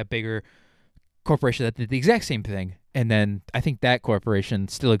scooped up by a bigger corporation that did the exact same thing, and then I think that corporation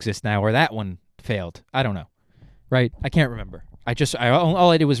still exists now, or that one failed. I don't know, right? I can't remember.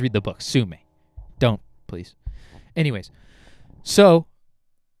 All I did was read the book. Sue me, don't, please. Anyways, so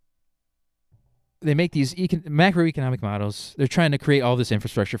they make these macroeconomic models. They're trying to create all this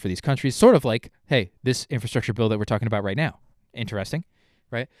infrastructure for these countries, sort of like, hey, this infrastructure bill that we're talking about right now. Interesting.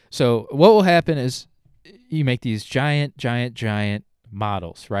 Right? So what will happen is you make these giant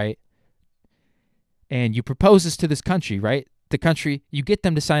models, right? And you propose this to this country, right? The country, you get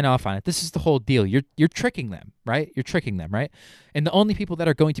them to sign off on it. This is the whole deal. You're tricking them, right? You're tricking them, right? And the only people that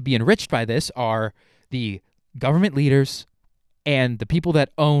are going to be enriched by this are the government leaders and the people that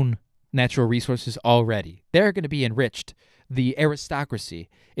own natural resources already. They're going to be enriched. The aristocracy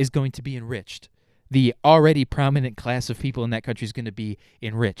is going to be enriched. The already prominent class of people in that country is going to be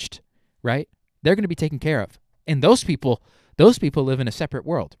enriched, right? They're going to be taken care of. And those people live in a separate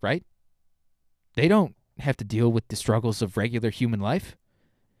world, right? They don't have to deal with the struggles of regular human life.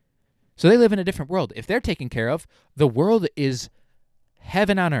 So they live in a different world. If they're taken care of, the world is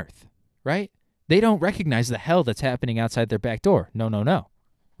heaven on earth, right? They don't recognize the hell that's happening outside their back door. No, no, no,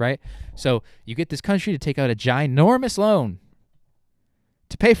 right? So you get this country to take out a ginormous loan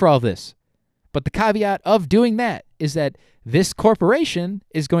to pay for all this. But the caveat of doing that is that this corporation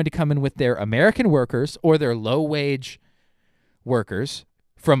is going to come in with their American workers or their low-wage workers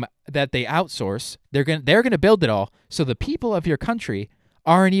from that they outsource. They're going to build it all. So the people of your country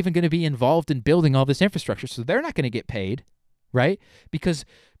aren't even going to be involved in building all this infrastructure. So they're not going to get paid, right? Because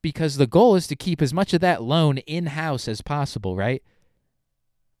the goal is to keep as much of that loan in-house as possible, right?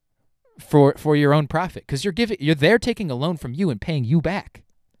 For your own profit, because they're taking a loan from you and paying you back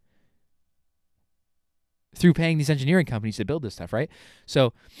through paying these engineering companies to build this stuff, right?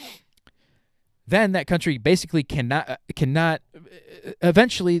 So then that country basically cannot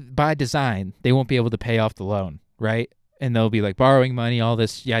eventually, by design, they won't be able to pay off the loan, right? And they'll be like borrowing money, all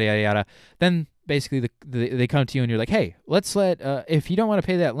this yada yada yada. Then basically they come to you and you're like, hey, let's if you don't want to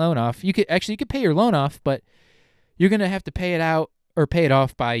pay that loan off, you could pay your loan off, but you're gonna have to pay it out or pay it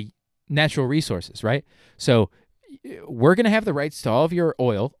off by natural resources, right? So we're gonna have the rights to all of your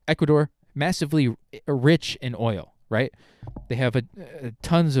oil. Ecuador, massively rich in oil, right? They have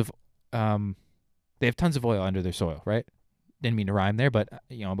tons of oil under their soil, right? Didn't mean to rhyme there, but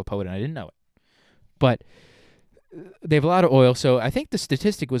I'm a poet and I didn't know it. But they have a lot of oil, so I think the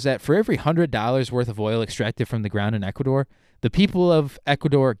statistic was that for every $100 worth of oil extracted from the ground in Ecuador, the people of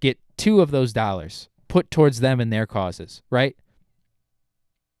Ecuador get $2 of those dollars put towards them and their causes, right?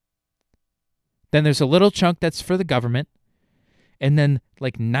 Then there's a little chunk that's for the government, and then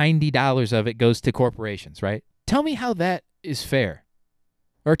like $90 of it goes to corporations, right? Tell me how that is fair,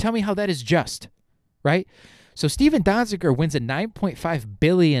 or tell me how that is just, right? So Steven Donziger wins a $9.5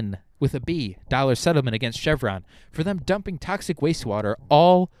 billion with a B dollar settlement against Chevron for them dumping toxic wastewater,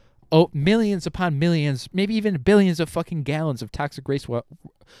 millions upon millions, maybe even billions of fucking gallons of toxic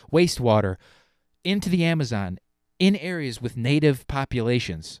wastewater into the Amazon in areas with native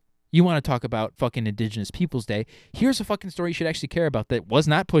populations. You want to talk about fucking Indigenous Peoples Day? Here's a fucking story you should actually care about that was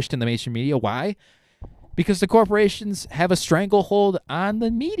not pushed in the mainstream media. Why? Because the corporations have a stranglehold on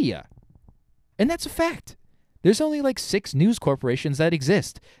the media. And that's a fact. There's only like 6 news corporations that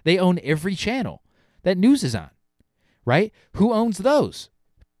exist. They own every channel that news is on, right? Who owns those?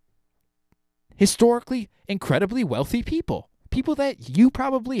 Historically, incredibly wealthy people. People that you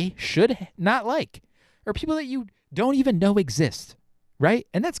probably should not like, or people that you don't even know exist, right?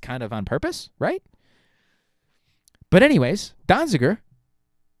 And that's kind of on purpose, right? But anyways, Donziger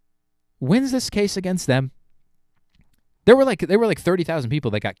wins this case against them. There were like 30,000 people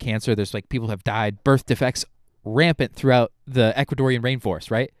that got cancer. There's like people have died, birth defects rampant throughout the Ecuadorian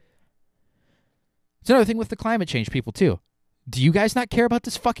rainforest, right? It's another thing with the climate change people too. Do you guys not care about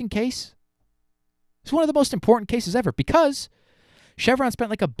this fucking case? It's one of the most important cases ever because Chevron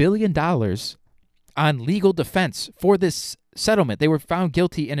spent like $1 billion on legal defense for this settlement. They were found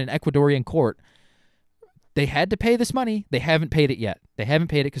guilty in an Ecuadorian court. They had to pay this money. They haven't paid it yet. They haven't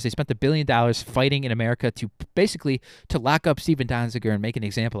paid it because they spent $1 billion fighting in America to basically to lock up Steven Donziger and make an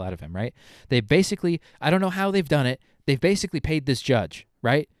example out of him, right? They basically, I don't know how they've done it. They've basically paid this judge,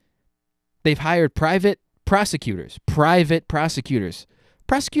 right? They've hired private prosecutors. Prosecutors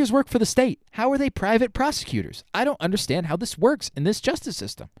work for the state. How are they private prosecutors? I don't understand how this works in this justice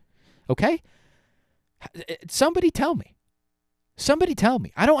system, okay? Somebody tell me.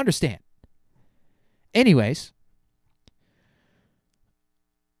 I don't understand. Anyways,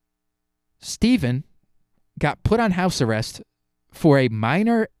 Steven got put on house arrest for a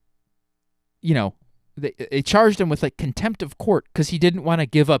minor, they charged him with like contempt of court because he didn't want to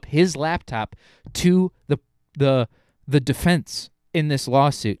give up his laptop to the defense in this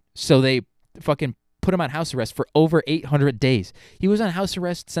lawsuit. So they fucking put him on house arrest for over 800 days. He was on house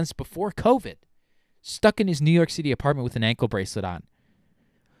arrest since before COVID, stuck in his New York City apartment with an ankle bracelet on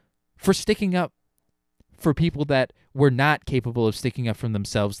for sticking up for people that were not capable of sticking up for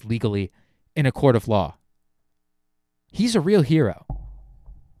themselves legally in a court of law. He's a real hero.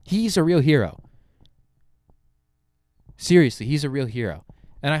 Seriously, he's a real hero.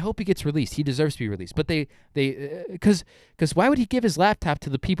 And I hope he gets released. He deserves to be released. But because why would he give his laptop to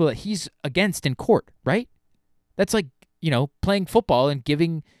the people that he's against in court, right? That's like, playing football and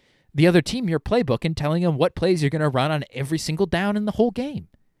giving the other team your playbook and telling them what plays you're going to run on every single down in the whole game.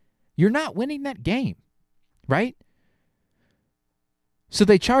 You're not winning that game. Right? So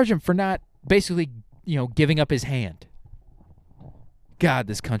they charge him for not basically, giving up his hand. God,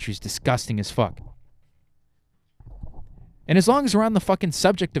 this country's disgusting as fuck. And as long as we're on the fucking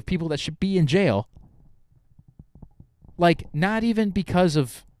subject of people that should be in jail, like, not even because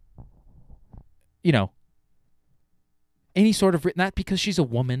of, any sort of, not because she's a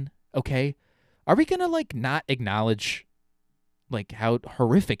woman, Okay? Are we going to like not acknowledge like how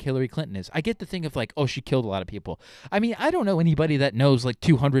horrific Hillary Clinton is? I get the thing of like, oh, she killed a lot of people. I mean, I don't know anybody that knows like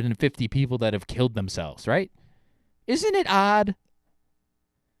 250 people that have killed themselves, right? Isn't it odd?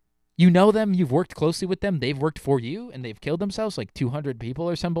 You know them, you've worked closely with them, they've worked for you, and they've killed themselves, like 200 people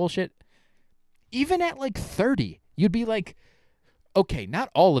or some bullshit. Even at like 30, you'd be like, okay, not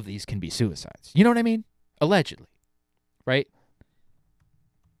all of these can be suicides. You know what I mean? Allegedly, right?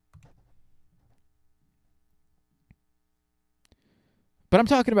 But I'm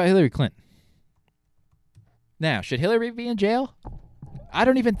talking about Hillary Clinton. Now, should Hillary be in jail? I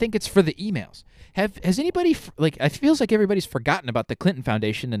don't even think it's for the emails. Has anybody, like, it feels like everybody's forgotten about the Clinton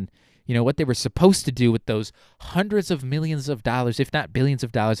Foundation and, you know, what they were supposed to do with those hundreds of millions of dollars, if not billions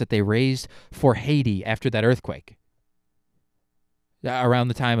of dollars, that they raised for Haiti after that earthquake. Around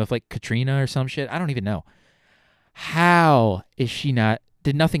the time of, like, Katrina or some shit. I don't even know. How is she not,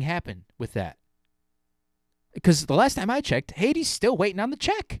 did nothing happen with that? Because the last time I checked, Haiti's still waiting on the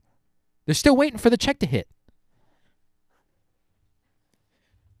check. They're still waiting for the check to hit.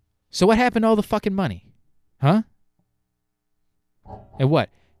 So what happened to all the fucking money? Huh? And what?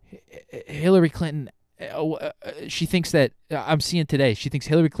 Hillary Clinton, she thinks that, I'm seeing today, she thinks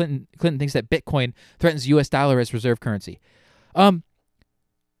Hillary Clinton thinks that Bitcoin threatens U.S. dollar as reserve currency.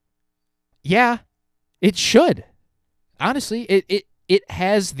 Yeah, it should. Honestly, it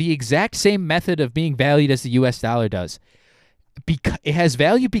has the exact same method of being valued as the U.S. dollar does. It has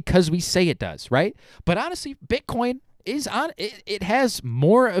value because we say it does, right? But honestly, Bitcoin is on. It has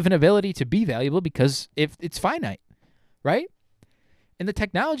more of an ability to be valuable because if it's finite, right? And the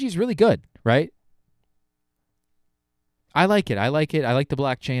technology is really good, right? I like it. I like it. I like the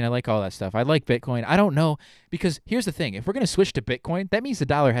blockchain. I like all that stuff. I like Bitcoin. I don't know, because here's the thing. If we're going to switch to Bitcoin, that means the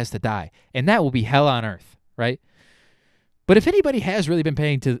dollar has to die, and that will be hell on earth, right? But if anybody has really been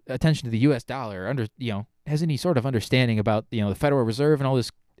paying attention to the U.S. dollar, has any sort of understanding about, the Federal Reserve and all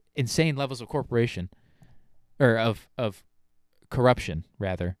this insane levels of corporation, or of corruption,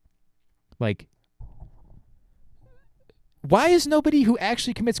 rather, like, why is nobody who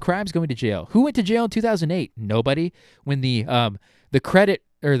actually commits crimes going to jail? Who went to jail in 2008? Nobody. When the credit,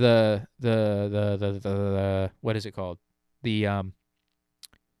 or the what is it called? So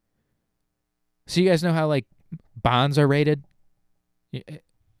you guys know how, like, bonds are rated,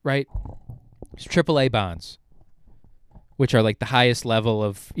 right? It's AAA bonds, which are like the highest level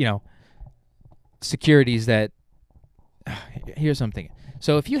of, securities that. Here's something.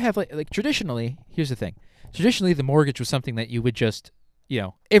 So if you have like traditionally, here's the thing. Traditionally, the mortgage was something that you would just,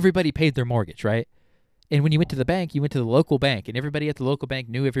 everybody paid their mortgage, right? And when you went to the bank, you went to the local bank, and everybody at the local bank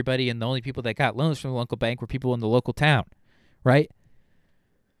knew everybody, and the only people that got loans from the local bank were people in the local town, right?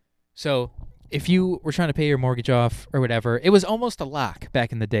 So if you were trying to pay your mortgage off or whatever, it was almost a lock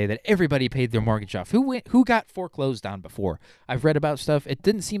back in the day that everybody paid their mortgage off. Who got foreclosed on before? I've read about stuff. It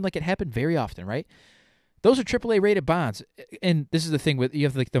didn't seem like it happened very often, right? Those are AAA rated bonds. And this is the thing with, you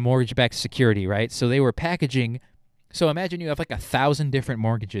have like the mortgage-backed security, right? So they were packaging. So imagine you have like 1,000 different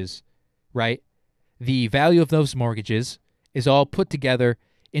mortgages, right? The value of those mortgages is all put together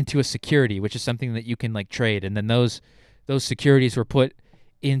into a security, which is something that you can like trade. And then those securities were put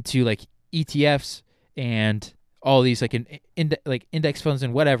into like ETFs and all these like index funds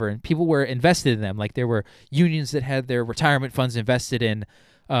and whatever. And people were invested in them. Like there were unions that had their retirement funds invested in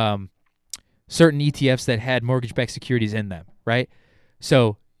certain ETFs that had mortgage-backed securities in them, right?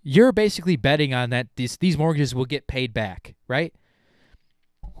 So you're basically betting on that these mortgages will get paid back, right?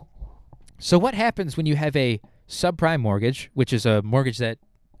 So what happens when you have a subprime mortgage, which is a mortgage that,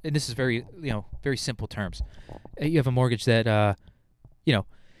 and this is very, very simple terms. You have a mortgage that,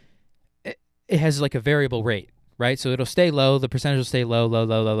 it has like a variable rate, right? So it'll stay low. The percentage will stay low, low,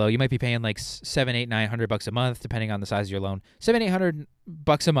 low, low, low. You might be paying like $700, $800, $900 a month, depending on the size of your loan. $700,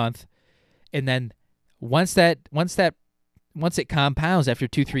 $800 a month. And then once it compounds after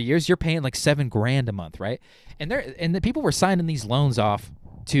 2-3 years, you're paying like $7,000 a month, right? And the people were signing these loans off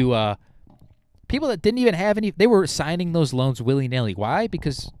to people that didn't even have any. They were signing those loans willy-nilly. Why?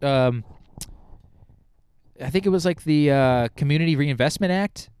 Because I think it was like the Community Reinvestment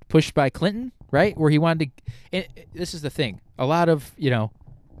Act pushed by Clinton, right? Where he wanted to. And this is the thing. A lot of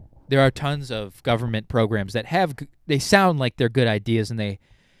there are tons of government programs that they sound like they're good ideas, and they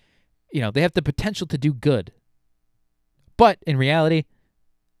have the potential to do good. But in reality,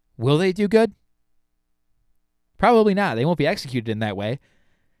 will they do good? Probably not. They won't be executed in that way,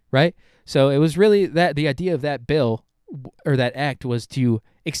 right? So it was really the idea of that bill or that act was to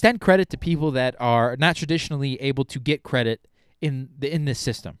extend credit to people that are not traditionally able to get credit in this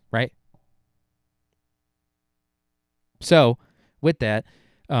system, right? So with that,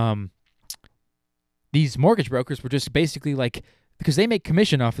 these mortgage brokers were just basically like, because they make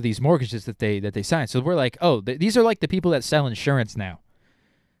commission off of these mortgages that they sign. So we're like, oh, these are like the people that sell insurance now.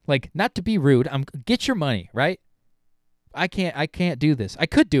 Like, not to be rude, get your money, right? I can't do this. I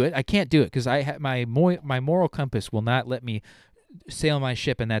could do it. I can't do it because my moral compass will not let me sail my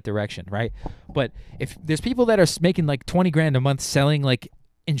ship in that direction, right? But if there's people that are making like 20 grand a month selling like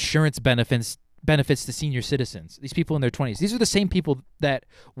insurance benefits to senior citizens, these people in their 20s, these are the same people that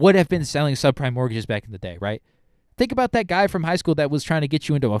would have been selling subprime mortgages back in the day, right? Think about that guy from high school that was trying to get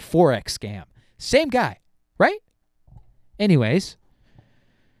you into a Forex scam. Same guy, right? Anyways,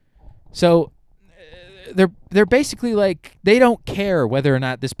 so they're basically like, they don't care whether or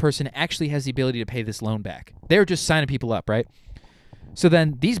not this person actually has the ability to pay this loan back. They're just signing people up, right? So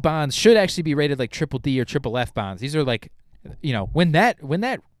then these bonds should actually be rated like triple D or triple F bonds. These are like, you know, when that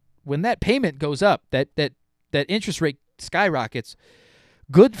payment goes up, that interest rate skyrockets,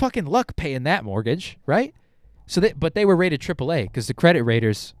 good fucking luck paying that mortgage, right? But they were rated AAA because the credit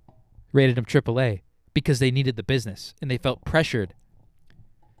raters rated them AAA because they needed the business and they felt pressured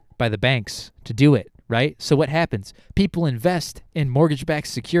by the banks to do it, right? So what happens? People invest in mortgage-backed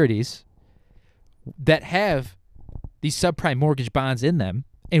securities that have these subprime mortgage bonds in them.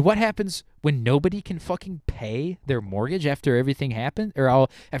 And what happens when nobody can fucking pay their mortgage after everything happened, or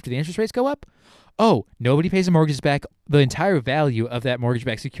after the interest rates go up? Oh, nobody pays the mortgages back. The entire value of that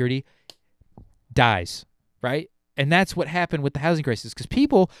mortgage-backed security dies, right? And that's what happened with the housing crisis, because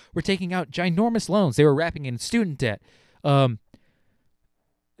people were taking out ginormous loans. They were wrapping in student debt,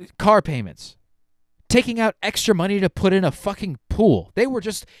 car payments, taking out extra money to put in a fucking pool. They were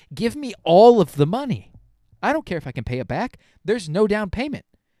just, give me all of the money. I don't care if I can pay it back. There's no down payment.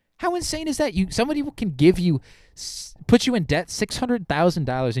 How insane is that? Somebody can put you in debt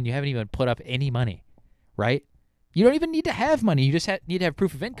 $600,000 and you haven't even put up any money, right? You don't even need to have money. You just need to have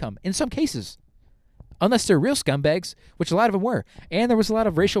proof of income in some cases. Unless they're real scumbags, which a lot of them were. And there was a lot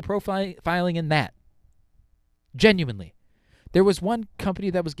of racial profiling in that. Genuinely. There was one company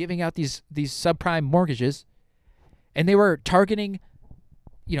that was giving out these subprime mortgages, and they were targeting,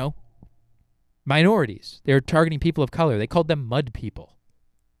 you know, minorities. They were targeting people of color. They called them mud people.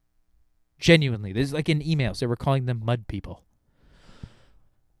 Genuinely. This is like in emails. They were calling them mud people.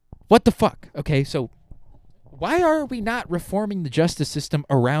 What the fuck? Okay, so why are we not reforming the justice system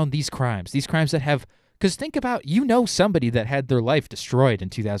around these crimes? These crimes that have... Because think about, you know, somebody that had their life destroyed in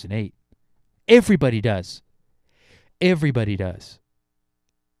 2008. Everybody does. Everybody does.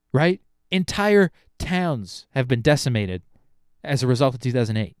 Right? Entire towns have been decimated as a result of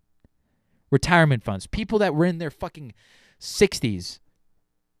 2008. Retirement funds. People that were in their fucking 60s,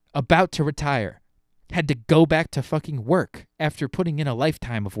 about to retire, had to go back to fucking work after putting in a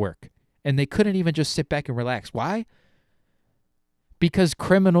lifetime of work. And they couldn't even just sit back and relax. Why? Because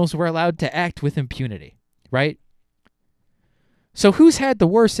criminals were allowed to act with impunity, right? So who's had the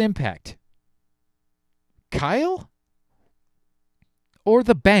worst impact? Kyle? Or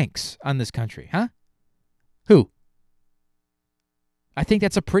the banks on this country, huh? Who? I think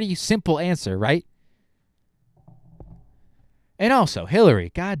that's a pretty simple answer, right? And also,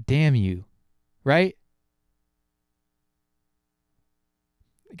 Hillary, god damn you, right?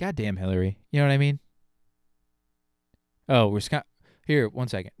 Goddamn Hillary. You know what I mean? Oh, here, 1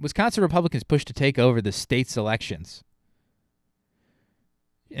 second. Wisconsin Republicans push to take over the state's elections.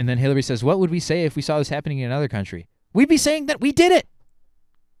 And then Hillary says, what would we say if we saw this happening in another country? We'd be saying that we did it.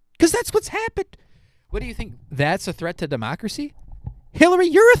 Because that's what's happened. What do you think? That's a threat to democracy? Hillary,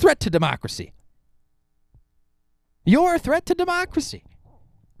 you're a threat to democracy. You're a threat to democracy.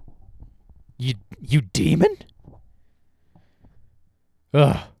 You demon?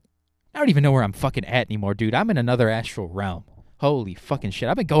 Ugh. I don't even know where I'm fucking at anymore, dude. I'm in another astral realm. Holy fucking shit.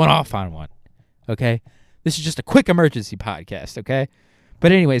 I've been going off on one. Okay? This is just a quick emergency podcast, okay?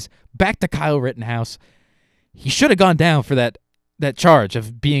 But anyways, back to Kyle Rittenhouse. He should have gone down for that charge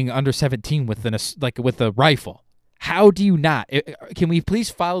of being under 17 with a rifle. How do you not? Can we please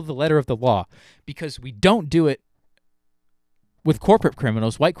follow the letter of the law? Because we don't do it with corporate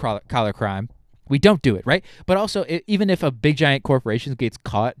criminals, white collar crime. We don't do it, right? But also, even if a big giant corporation gets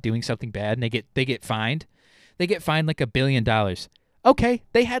caught doing something bad and they get fined like $1 billion. Okay,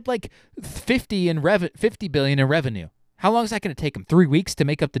 they had like 50 billion in revenue. How long is that going to take them? 3 weeks to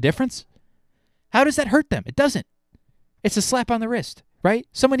make up the difference? How does that hurt them? It doesn't. It's a slap on the wrist, right?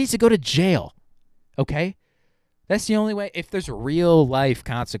 Someone needs to go to jail. Okay? That's the only way, if there's real life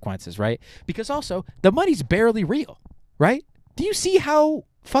consequences, right? Because also, the money's barely real, right? Do you see how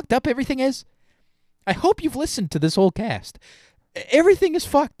fucked up everything is? I hope you've listened to this whole cast. Everything is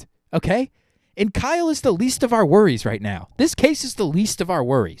fucked, okay? And Kyle is the least of our worries right now. This case is the least of our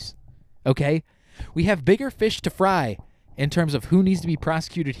worries. Okay? We have bigger fish to fry in terms of who needs to be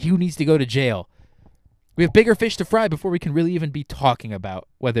prosecuted, who needs to go to jail. We have bigger fish to fry before we can really even be talking about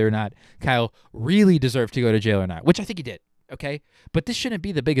whether or not Kyle really deserved to go to jail or not, which I think he did. Okay? But this shouldn't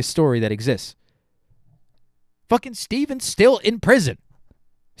be the biggest story that exists. Fucking Steven's still in prison.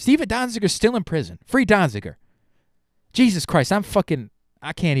 Steven Donziger's still in prison. Free Donziger. Jesus Christ,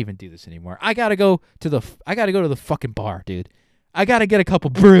 I can't even do this anymore. I gotta go to the fucking bar, dude. I gotta get a couple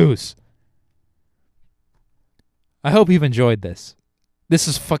brews. I hope you've enjoyed this. This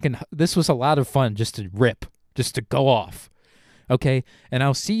was a lot of fun just to rip, just to go off. Okay? And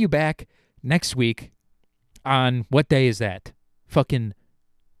I'll see you back next week on, what day is that? Fucking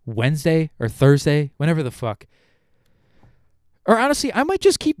Wednesday or Thursday? Whenever the fuck. Or honestly, I might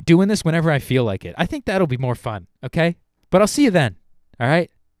just keep doing this whenever I feel like it. I think that'll be more fun. Okay? But I'll see you then. All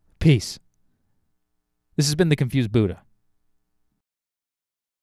right? Peace. This has been The Confused Buddha.